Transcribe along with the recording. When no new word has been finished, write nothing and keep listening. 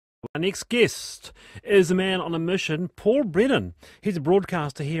Our next guest is a man on a mission, Paul Brennan. He's a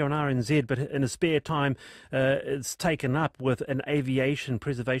broadcaster here on RNZ, but in his spare time, it's taken up with an aviation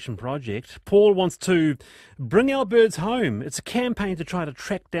preservation project. Paul wants to bring our birds home. It's a campaign to try to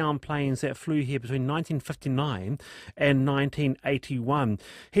track down planes that flew here between 1959 and 1981.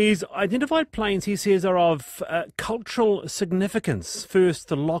 He's identified planes he says are of cultural significance. First,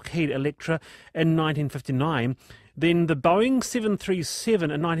 the Lockheed Electra in 1959. Then the Boeing 737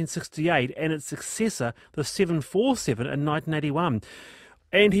 in 1968 and its successor, the 747 in 1981.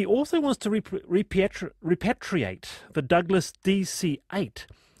 And he also wants to repatriate the Douglas DC-8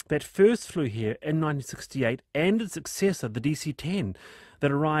 that first flew here in 1968 and its successor, the DC-10, that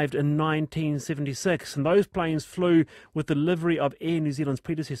arrived in 1976. And those planes flew with the livery of Air New Zealand's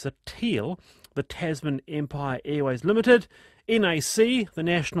predecessor, Teal, the Tasman Empire Airways Limited, NAC, the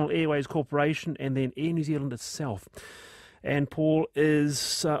National Airways Corporation, and then Air New Zealand itself. And Paul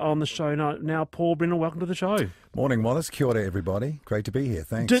is on the show now. Paul Brennan, welcome to the show. Morning, Wallace. Kia ora, everybody. Great to be here.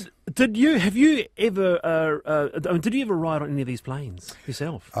 Thanks. Did you ever ride on any of these planes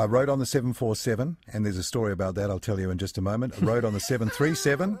yourself? I rode on the 747, and there's a story about that I'll tell you in just a moment. I rode on the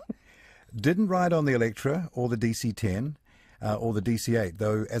 737, didn't ride on the Electra or the DC-10. Or the DC-8,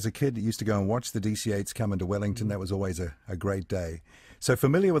 though as a kid I used to go and watch the DC-8s come into Wellington. That was always a great day. So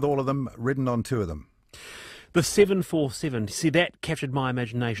familiar with all of them, ridden on two of them. The 747, see, that captured my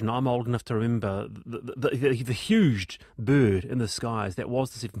imagination. I'm old enough to remember the huge bird in the skies that was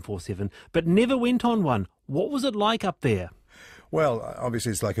the 747, but never went on one. What was it like up there? Well,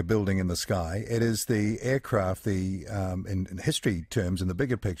 obviously it's like a building in the sky. It is the aircraft, in history terms, in the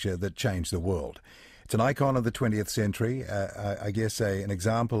bigger picture, that changed the world. It's an icon of the 20th century, I guess an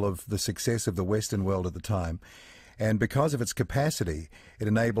example of the success of the Western world at the time. And because of its capacity, it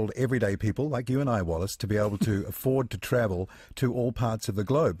enabled everyday people, like you and I, Wallace, to be able to afford to travel to all parts of the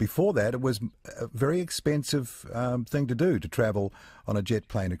globe. Before that, it was a very expensive thing to do, to travel on a jet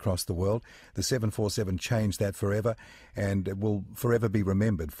plane across the world. The 747 changed that forever, and it will forever be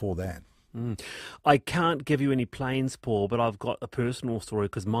remembered for that. I can't give you any planes, Paul, but I've got a personal story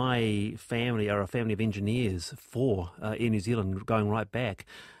because my family are a family of engineers for Air New Zealand going right back.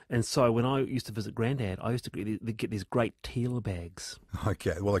 And so when I used to visit Grandad, I used to get these great teal bags.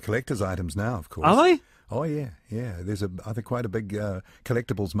 Okay, well, they're collector's items now, of course. Are they? Oh, yeah. There's, I think, quite a big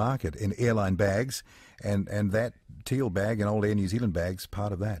collectibles market in airline bags, and that teal bag and old Air New Zealand bags,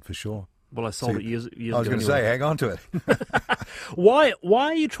 part of that, for sure. Well, I sold it years ago. I was going to say, hang on to it. Why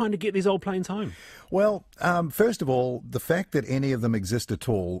are you trying to get these old planes home? Well, first of all, the fact that any of them exist at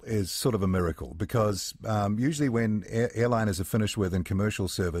all is sort of a miracle, because usually when airliners are finished with in commercial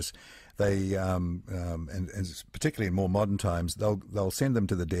service, they, and particularly in more modern times, they'll send them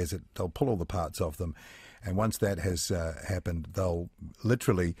to the desert, they'll pull all the parts off them, and once that has happened, they'll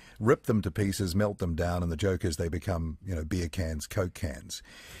literally rip them to pieces, melt them down, and the joke is they become, beer cans, Coke cans.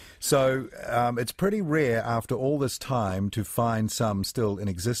 So it's pretty rare after all this time to find some still in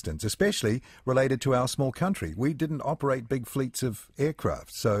existence, especially related to our small country. We didn't operate big fleets of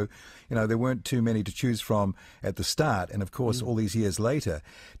aircraft, so there weren't too many to choose from at the start. And of course, all these years later,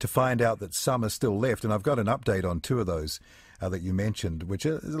 to find out that some are still left, and I've got an update on two of those that you mentioned, which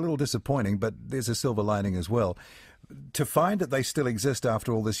is a little disappointing, but there's a silver lining as well. To find that they still exist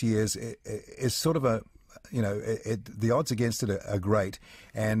after all these years is sort of a the odds against it are great,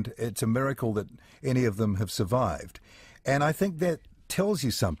 and it's a miracle that any of them have survived. And I think that tells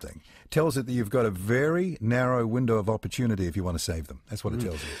you something. Tells it that you've got a very narrow window of opportunity if you want to save them. That's what it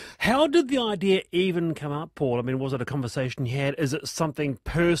tells you. How did the idea even come up, Paul? I mean, was it a conversation you had? Is it something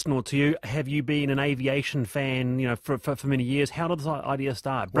personal to you? Have you been an aviation fan, for many years? How did this idea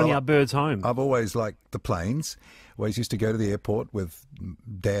start? Bring our birds home. I've always liked the planes. Always used to go to the airport with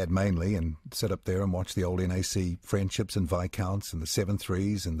Dad mainly and sit up there and watch the old NAC Friendships and Viscounts and the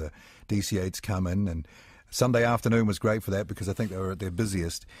 7.3s and the DC-8s come in, and Sunday afternoon was great for that because I think they were at their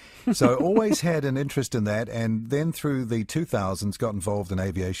busiest. So always had an interest in that, and then through the 2000s got involved in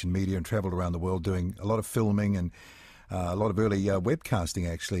aviation media and travelled around the world doing a lot of filming and a lot of early webcasting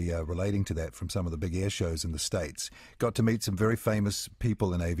actually relating to that from some of the big air shows in the States. Got to meet some very famous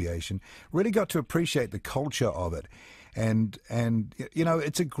people in aviation. Really got to appreciate the culture of it. And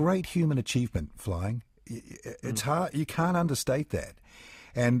it's a great human achievement, flying. It's hard. You can't understate that.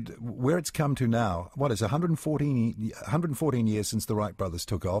 And where it's come to now, what is 114 years since the Wright brothers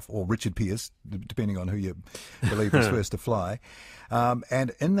took off, or Richard Pearce, depending on who you believe was first to fly.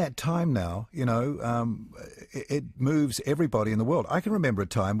 And in that time now, it moves everybody in the world. I can remember a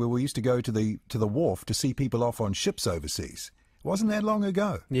time where we used to go to the wharf to see people off on ships overseas. Wasn't that long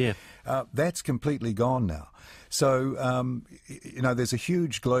ago. Yeah. That's completely gone now. So, there's a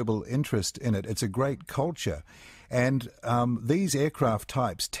huge global interest in it. It's a great culture. And these aircraft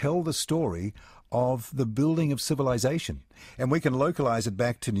types tell the story of the building of civilization. And we can localize it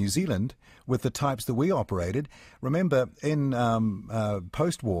back to New Zealand with the types that we operated. Remember, in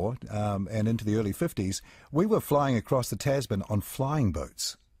post-war and into the early 50s, we were flying across the Tasman on flying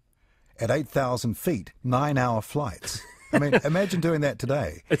boats at 8,000 feet, 9-hour flights. I mean, imagine doing that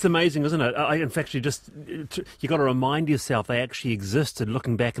today. It's amazing, isn't it? In fact, you got to remind yourself they actually existed.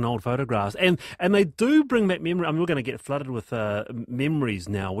 Looking back in old photographs, and they do bring back memory. I mean, we're going to get flooded with memories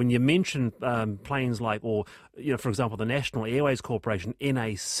now. When you mention planes like, or for example, the National Airways Corporation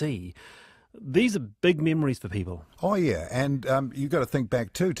 (NAC), these are big memories for people. Oh yeah, and you've got to think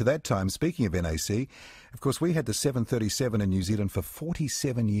back too to that time. Speaking of NAC, of course, we had the 737 in New Zealand for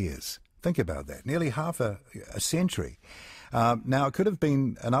 47 years. Think about that, nearly half a century. Now, it could have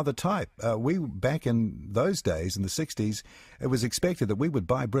been another type. We, back in those days, in the 60s, it was expected that we would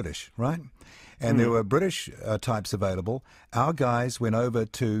buy British, right? And there were British types available. Our guys went over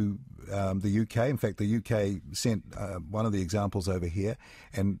to the UK. In fact, the UK sent one of the examples over here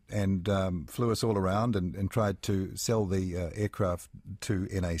and flew us all around and tried to sell the aircraft to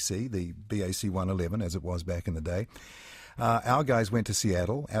NAC, the BAC 111, as it was back in the day. Our guys went to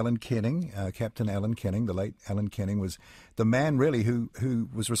Seattle. Alan Kenning, Captain Alan Kenning, the late Alan Kenning, was the man really who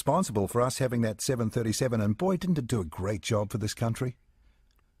was responsible for us having that 737. And boy, didn't it do a great job for this country?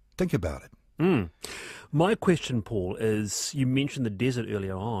 Think about it. My question, Paul, is you mentioned the desert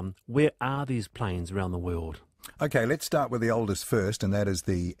earlier on. Where are these planes around the world? Okay, let's start with the oldest first, and that is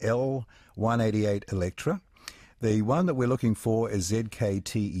the L-188 Electra. The one that we're looking for is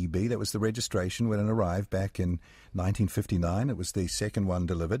ZKTEB. That was the registration when it arrived back in 1959. It was the second one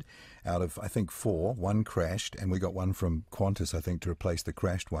delivered out of, I think, 4. One crashed, and we got one from Qantas, I think, to replace the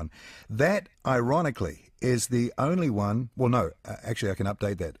crashed one. That, ironically, is the only one, well, no, actually I can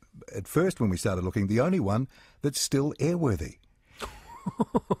update that. At first, when we started looking, the only one that's still airworthy,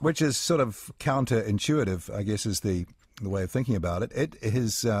 which is sort of counterintuitive, I guess, is the way of thinking about it. It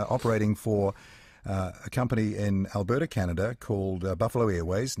is operating for a company in Alberta, Canada, called Buffalo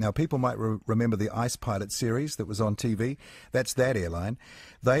Airways. Now, people might remember the Ice Pilot series that was on TV. That's that airline.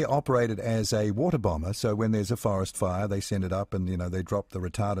 They operated as a water bomber, so when there's a forest fire, they send it up and, they drop the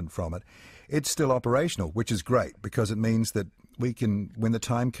retardant from it. It's still operational, which is great because it means that we can, when the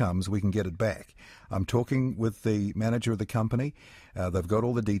time comes, we can get it back. I'm talking with the manager of the company. They've got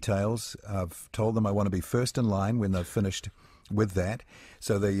all the details. I've told them I want to be first in line when they've finished with that.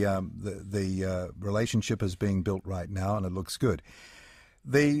 So the relationship is being built right now, and it looks good.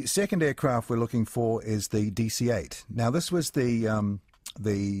 The second aircraft we're looking for is the DC-8. Now, this was the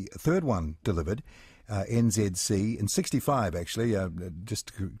third one delivered, NZC, in 65, actually,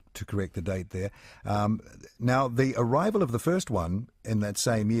 just to correct the date there. Now, the arrival of the first one in that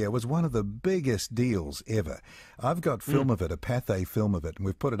same year was one of the biggest deals ever. I've got film of it, a Pathé film of it, and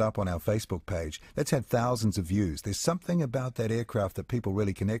we've put it up on our Facebook page. That's had thousands of views. There's something about that aircraft that people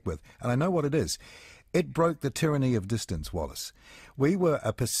really connect with, and I know what it is. It broke the tyranny of distance, Wallace. We were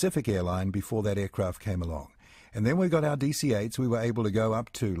a Pacific airline before that aircraft came along. And then we got our DC-8s. We were able to go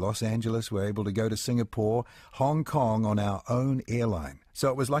up to Los Angeles. We were able to go to Singapore, Hong Kong on our own airline. So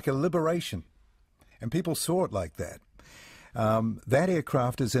it was like a liberation. And people saw it like that. That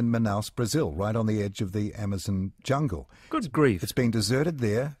aircraft is in Manaus, Brazil, right on the edge of the Amazon jungle. Good grief. It's been deserted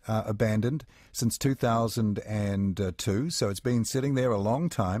there, abandoned, since 2002. So it's been sitting there a long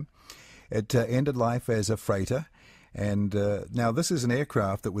time. It ended life as a freighter. And now this is an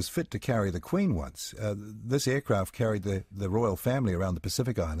aircraft that was fit to carry the Queen once. This aircraft carried the royal family around the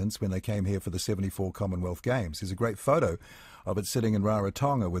Pacific Islands when they came here for the 74 Commonwealth Games. There's a great photo of it sitting in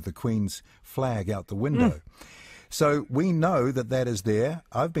Rarotonga with the Queen's flag out the window. So we know that that is there.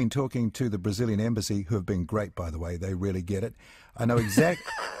 I've been talking to the Brazilian embassy, who have been great, by the way. They really get it. I know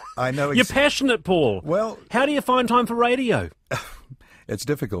You're passionate, Paul. Well, how do you find time for radio? It's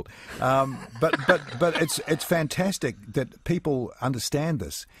difficult, but it's fantastic that people understand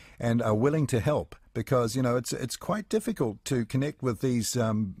this and are willing to help, because it's quite difficult to connect with these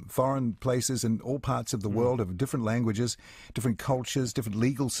foreign places in all parts of the world, of different languages, different cultures, different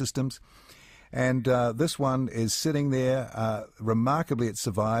legal systems. And this one is sitting there. Remarkably, it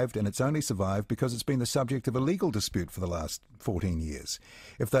survived, and it's only survived because it's been the subject of a legal dispute for the last 14 years.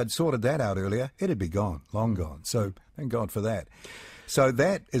 If they'd sorted that out earlier, it'd be gone, long gone. So thank God for that. So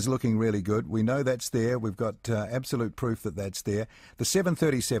that is looking really good. We know that's there. We've got absolute proof that that's there. The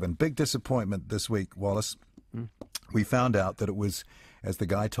 737, big disappointment this week, Wallace. We found out that it was, as the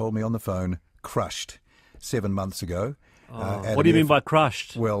guy told me on the phone, crushed 7 months ago. What do you mean by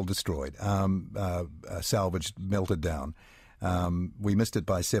crushed? Well, destroyed, salvaged, melted down. We missed it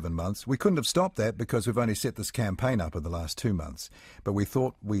by 7 months. We couldn't have stopped that because we've only set this campaign up in the last 2 months. But we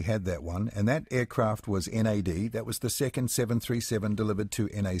thought we had that one, and that aircraft was NAD. That was the second 737 delivered to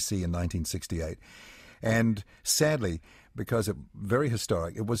NAC in 1968. And sadly, because it very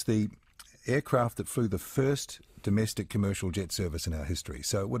historic, it was the aircraft that flew the first domestic commercial jet service in our history.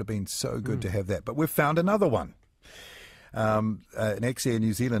 So it would have been so good to have that. But we've found another one. An ex-Air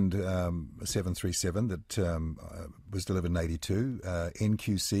New Zealand 737 that was delivered in 82.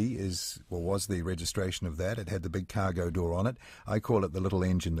 NQC was the registration of that. It had the big cargo door on it. I call it the little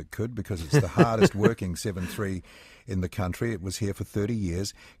engine that could, because it's the hardest working 73 in the country. It was here for 30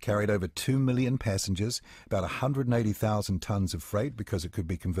 years, carried over 2 million passengers, about 180,000 tonnes of freight, because it could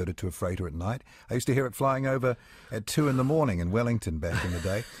be converted to a freighter at night. I used to hear it flying over at 2 in the morning in Wellington back in the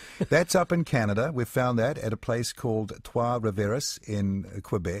day. That's up in Canada. We've found that at a place called Trois-Rivières in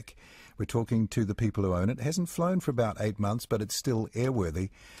Quebec. We're talking to the people who own it. It hasn't flown for about 8 months, but it's still airworthy.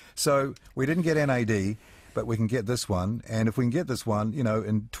 So we didn't get NAD, but we can get this one. And if we can get this one,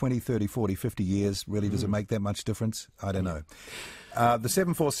 in 20, 30, 40, 50 years, really, does it make that much difference? I don't know. The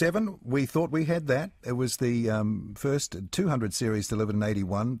 747, we thought we had that. It was the first 200 series delivered in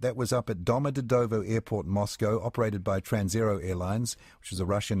 81. That was up at Domodedovo Airport in Moscow, operated by Transaero Airlines, which is a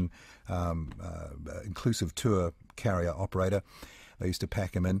Russian inclusive tour carrier operator. They used to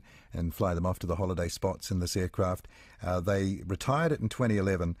pack them in and fly them off to the holiday spots in this aircraft. They retired it in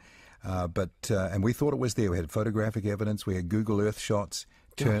 2011, and we thought it was there. We had photographic evidence. We had Google Earth shots.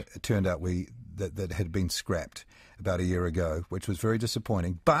 It turned out that had been scrapped about a year ago, which was very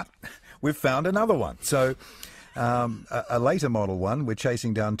disappointing. But we've found another one. So a later model one, we're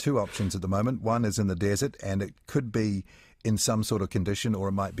chasing down 2 options at the moment. One is in the desert, and it could be in some sort of condition, or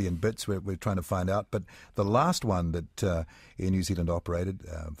it might be in bits. We're trying to find out. But the last one that Air New Zealand operated,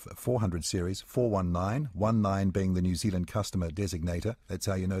 400 series, 419, 19 being the New Zealand customer designator, that's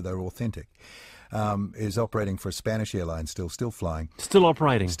how you know they're authentic, is operating for a Spanish airline still flying. Still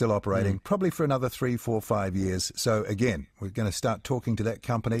operating, probably for another 3, 4, 5 years. So again, we're going to start talking to that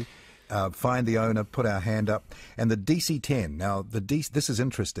company, find the owner, put our hand up. And the DC-10, now this is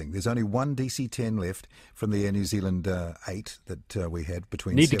interesting. There's only one DC-10 left from the Air New Zealand 8 that we had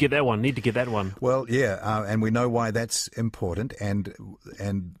between. Need to get that one. Well, yeah, and we know why that's important.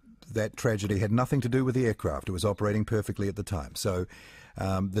 And that tragedy had nothing to do with the aircraft. It was operating perfectly at the time. So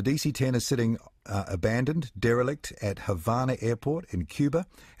the DC-10 is sitting abandoned, derelict at Havana Airport in Cuba.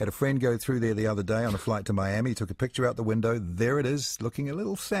 Had a friend go through there the other day on a flight to Miami. Took a picture out the window. There it is, looking a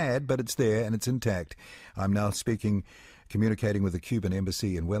little sad, but it's there and it's intact. I'm now communicating with the Cuban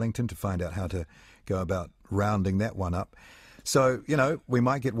embassy in Wellington to find out how to go about rounding that one up. So, we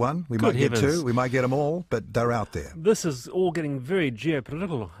might get one, we might get 2, we might get them all, but they're out there. This is all getting very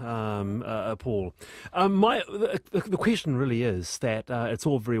geopolitical, Paul. The question really is that it's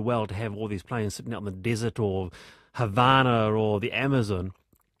all very well to have all these planes sitting out in the desert or Havana or the Amazon.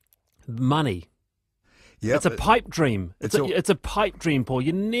 Money. Yep. It's a pipe dream. It's a pipe dream, Paul.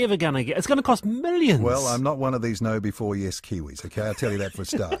 You're never going to get. It's going to cost millions. Well, I'm not one of these no before yes Kiwis, okay? I'll tell you that for a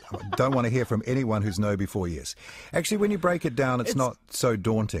start. I don't want to hear from anyone who's no before yes. Actually, when you break it down, it's not so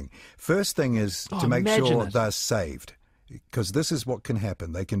daunting. First thing is to make sure they're saved, because this is what can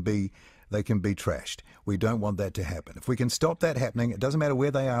happen. They can be trashed. We don't want that to happen. If we can stop that happening, it doesn't matter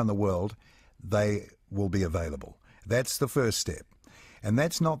where they are in the world, they will be available. That's the first step. And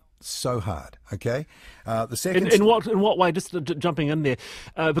that's not so hard, okay? The second, in what way? Just jumping in there,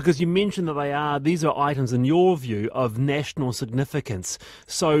 because you mentioned that these are items in your view of national significance.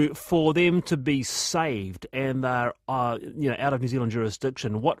 So for them to be saved and they're out of New Zealand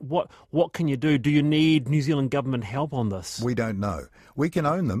jurisdiction, what can you do? Do you need New Zealand government help on this? We don't know. We can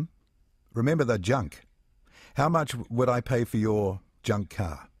own them. Remember, they're junk. How much would I pay for your junk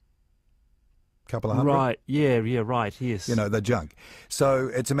car? Couple of hundred? Right, yeah, right, yes. They're junk. So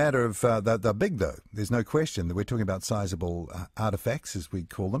it's a matter of, they're big though. There's no question that we're talking about sizable artefacts, as we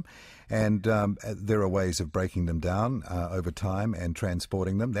call them. And there are ways of breaking them down over time and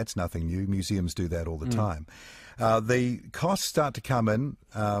transporting them. That's nothing new. Museums do that all the time. The costs start to come in,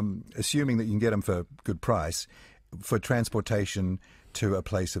 assuming that you can get them for a good price, for transportation to a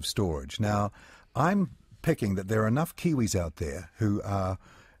place of storage. Now, I'm picking that there are enough Kiwis out there who are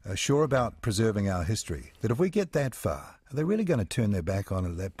sure about preserving our history, that if we get that far, are they really going to turn their back on it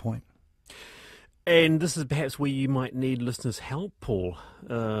at that point? And this is perhaps where you might need listeners' help, Paul,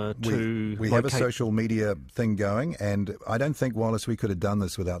 We have a social media thing going, and I don't think, Wallace, we could have done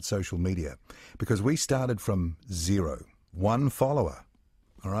this without social media, because we started from 0, 1 follower.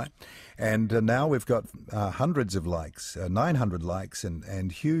 All right. And now we've got hundreds of likes, 900 likes,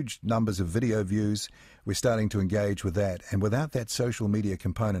 and huge numbers of video views. We're starting to engage with that. And without that social media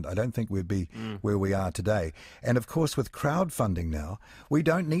component, I don't think we'd be where we are today. And of course, with crowdfunding now, we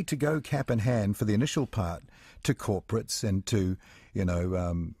don't need to go cap in hand for the initial part to corporates and to,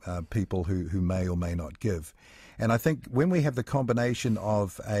 people who may or may not give. And I think when we have the combination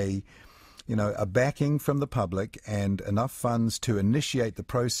of a backing from the public and enough funds to initiate the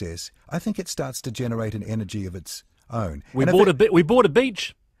process, I think it starts to generate an energy of its own. We bought a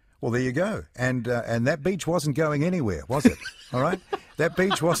beach. Well, there you go. And that beach wasn't going anywhere, was it? All right? That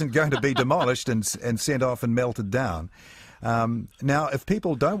beach wasn't going to be demolished and sent off and melted down. Now, if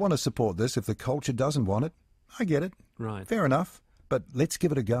people don't want to support this, if the culture doesn't want it, I get it. Right. Fair enough. But let's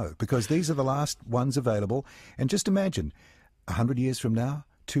give it a go, because these are the last ones available. And just imagine, 100 years from now,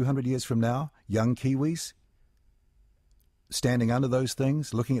 200 years from now, young Kiwis standing under those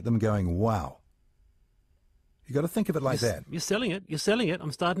things, looking at them going, wow. You've got to think of it like that. You're selling it. You're selling it.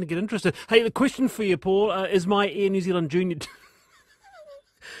 I'm starting to get interested. Hey, the question for you, Paul, is my Air New Zealand Junior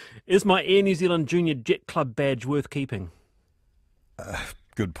is my Air New Zealand Junior Jet Club badge worth keeping?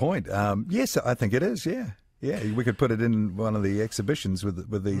 Good point. Yes, I think it is, yeah. Yeah, we could put it in one of the exhibitions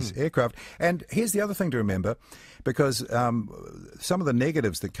with these aircraft. And here's the other thing to remember, because some of the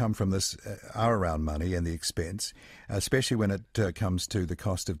negatives that come from this are around money and the expense, especially when it comes to the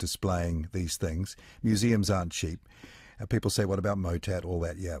cost of displaying these things. Museums aren't cheap. People say, what about MOTAT, all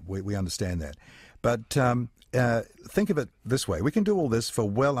that? Yeah, we understand that. But think of it this way. We can do all this for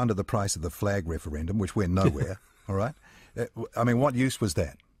well under the price of the flag referendum, which went nowhere, all right? I mean, what use was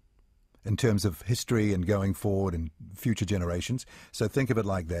that in terms of history and going forward and future generations? So think of it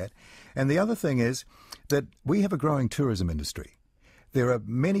like that. And the other thing is that we have a growing tourism industry. There are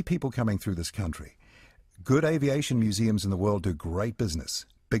many people coming through this country. Good aviation museums in the world do great business,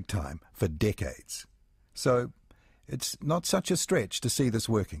 big time, for decades. So it's not such a stretch to see this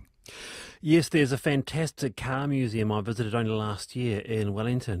working. Yes, there's a fantastic car museum I visited only last year in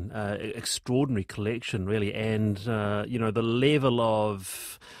Wellington. Extraordinary collection, really. And, the level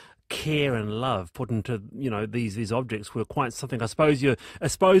of care and love put into these objects were quite something. I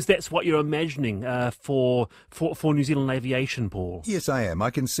suppose that's what you're imagining for New Zealand aviation, Paul. Yes, I am.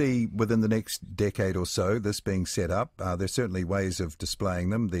 I can see within the next decade or so this being set up. There's certainly ways of displaying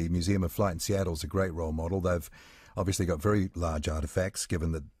them. The Museum of Flight in Seattle is a great role model. They've obviously got very large artefacts,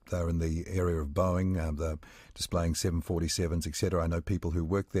 given that they're in the area of Boeing. They're displaying 747s, etc. I know people who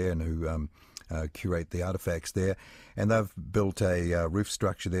work there and who curate the artefacts there, and they've built a roof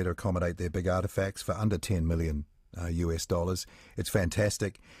structure there to accommodate their big artefacts for under $10 million US dollars. It's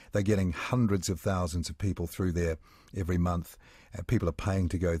fantastic. They're getting hundreds of thousands of people through there every month. People are paying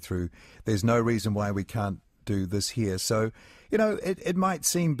to go through. There's no reason why we can't do this here. So, it might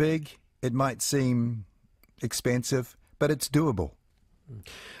seem big, it might seem expensive, but it's doable.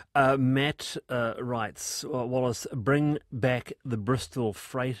 Matt writes, Wallace, bring back the Bristol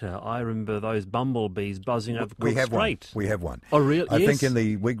freighter. I remember those bumblebees buzzing over Cook Strait. We have one. Oh, really? I think in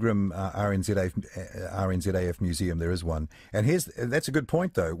the Wigram RNZAF Museum there is one. And that's a good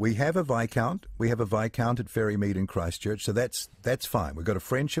point, though. We have a Viscount. We have a Viscount at Ferrymead in Christchurch, so that's fine. We've got a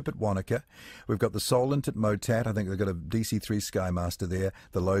Friendship at Wanaka. We've got the Solent at Motat. I think they've got a DC-3 Skymaster there,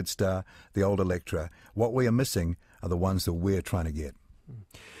 the Lodestar, the old Electra. What we are missing are the ones that we're trying to get.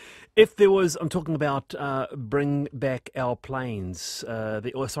 If there was, I'm talking about bring back our planes,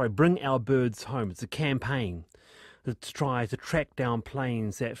 bring our birds home. It's a campaign to try to track down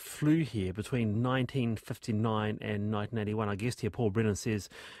planes that flew here between 1959 and 1981. Our guest here, Paul Brennan, says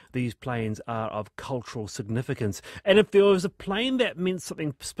these planes are of cultural significance. And if there was a plane that meant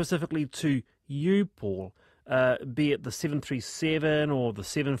something specifically to you, Paul, be it the 737 or the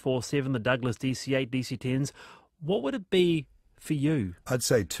 747, the Douglas DC-8, DC-10s, what would it be for you? I'd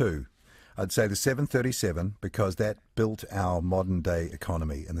say two. I'd say the 737, because that built our modern day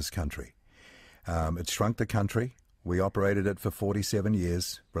economy in this country. It shrunk the country. We operated it for 47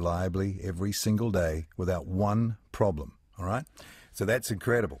 years, reliably, every single day, without one problem. All right? So that's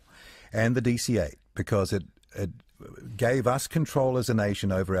incredible. And the DC-8, because it gave us control as a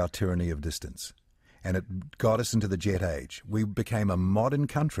nation over our tyranny of distance. And it got us into the jet age. We became a modern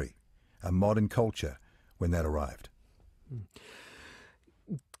country, a modern culture when that arrived.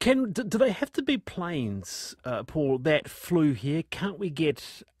 Do they have to be planes, Paul, that flew here? Can't we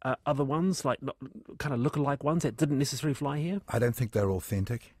get other ones, like kind of look-alike ones that didn't necessarily fly here? I don't think they're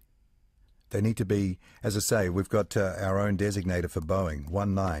authentic. They need to be, as I say, we've got our own designator for Boeing,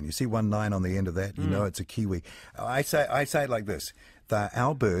 19. You see 19 on the end of that? You know it's a Kiwi. I say it like this. They're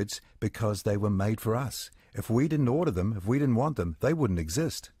our birds because they were made for us. If we didn't order them, if we didn't want them, they wouldn't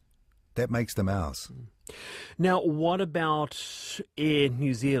exist. That makes them ours. Now, what about Air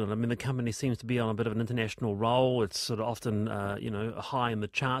New Zealand? I mean, the company seems to be on a bit of an international role. It's sort of often, high in the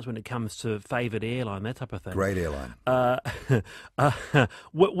charts when it comes to favoured airline, that type of thing. Great airline.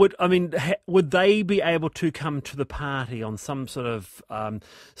 Would they be able to come to the party on some sort of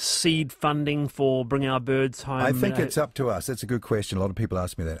seed funding for Bring Our Birds Home? I think it's up to us. That's a good question. A lot of people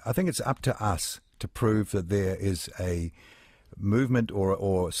ask me that. I think it's up to us to prove that there is a movement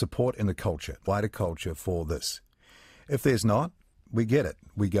or support in the culture, wider culture for this. If there's not, we get it.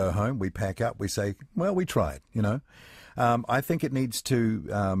 We go home, we pack up, we say, well, we tried, I think it needs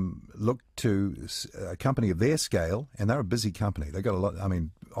to look to a company of their scale, and they're a busy company. They've got a lot. I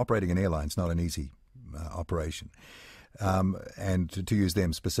mean, operating an airline is not an easy operation. And to use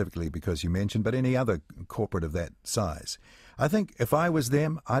them specifically because you mentioned, but any other corporate of that size. I think if I was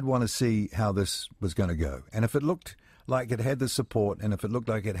them, I'd want to see how this was going to go. And if it looked like it had the support and if it looked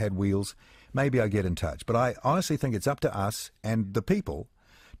like it had wheels, maybe I get in touch. But I honestly think it's up to us and the people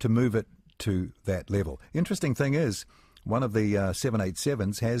to move it to that level. Interesting thing is, one of the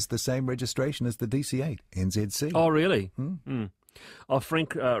 787s has the same registration as the DC-8, NZC. Oh, really? Oh,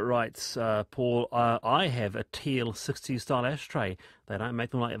 Frank writes, Paul, I have a teal 60s style ashtray. They don't make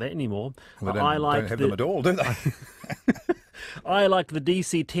them like that anymore. Well, don't have them at all, do they? I like the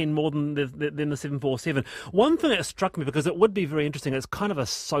DC-10 more than the 747. One thing that struck me, because it would be very interesting, it's kind of a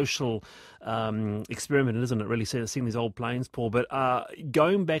social experiment, isn't it, really, seeing these old planes, Paul? But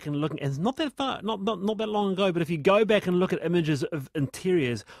going back and looking, and it's not that far, not that long ago, but if you go back and look at images of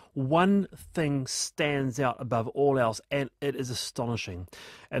interiors, one thing stands out above all else, and it is astonishing,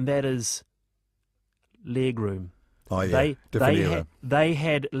 and that is legroom. Oh, yeah. They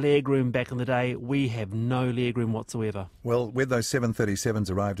had legroom back in the day. We have no legroom whatsoever. Well, when those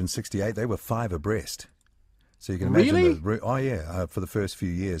 737s arrived in 68, they were 5 abreast. So you can imagine. Really? For the first few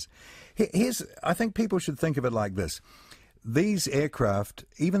years. I think people should think of it like this. These aircraft,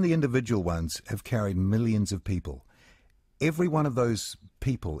 even the individual ones, have carried millions of people. Every one of those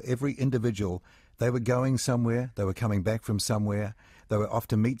people, every individual, they were going somewhere, they were coming back from somewhere, they were off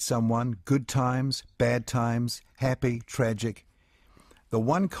to meet someone, good times, bad times, happy, tragic. The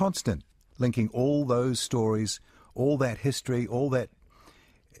one constant linking all those stories, all that history, all that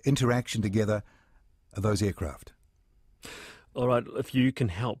interaction together are those aircraft. All right, if you can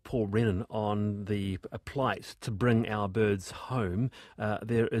help Paul Brennan on the plight to bring our birds home,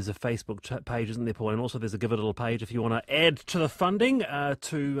 there is a Facebook page, isn't there, Paul? And also there's a Give a Little page if you want to add to the funding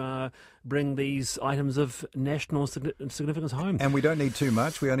to bring these items of national significance home. And we don't need too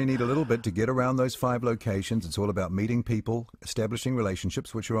much. We only need a little bit to get around those 5 locations. It's all about meeting people, establishing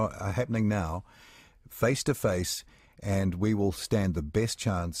relationships, which are happening now, face to face, and we will stand the best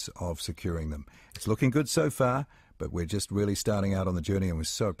chance of securing them. It's looking good so far, but we're just really starting out on the journey, and we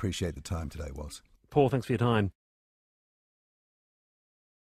so appreciate the time today, Woz. Paul, thanks for your time.